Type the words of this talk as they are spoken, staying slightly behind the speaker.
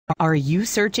Are you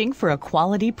searching for a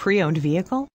quality pre-owned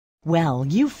vehicle? Well,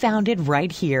 you found it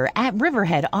right here at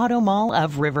Riverhead Automall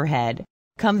of Riverhead.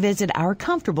 Come visit our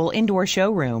comfortable indoor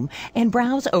showroom and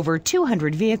browse over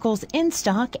 200 vehicles in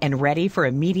stock and ready for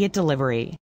immediate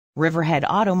delivery. Riverhead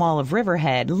Automall of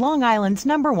Riverhead, Long Island's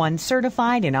 #1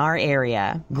 certified in our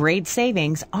area. Great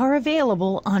savings are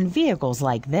available on vehicles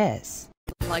like this.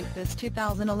 Like this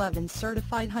 2011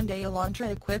 certified Hyundai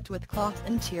Elantra equipped with cloth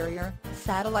interior,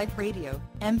 satellite radio,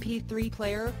 MP3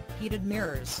 player, heated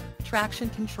mirrors, traction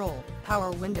control,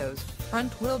 power windows,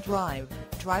 front-wheel drive,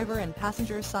 driver and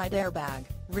passenger side airbag,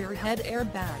 rear head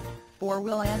airbag,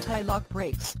 4-wheel anti-lock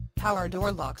brakes, power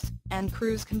door locks, and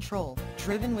cruise control.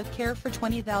 Driven with care for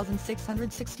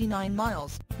 20,669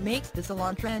 miles, makes this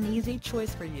Elantra an easy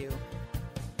choice for you.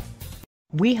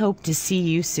 We hope to see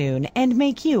you soon and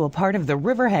make you a part of the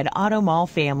Riverhead Automall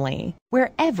family,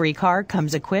 where every car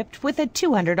comes equipped with a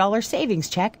 $200 savings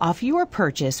check off your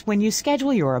purchase when you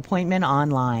schedule your appointment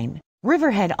online.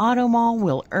 Riverhead Automall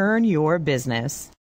will earn your business.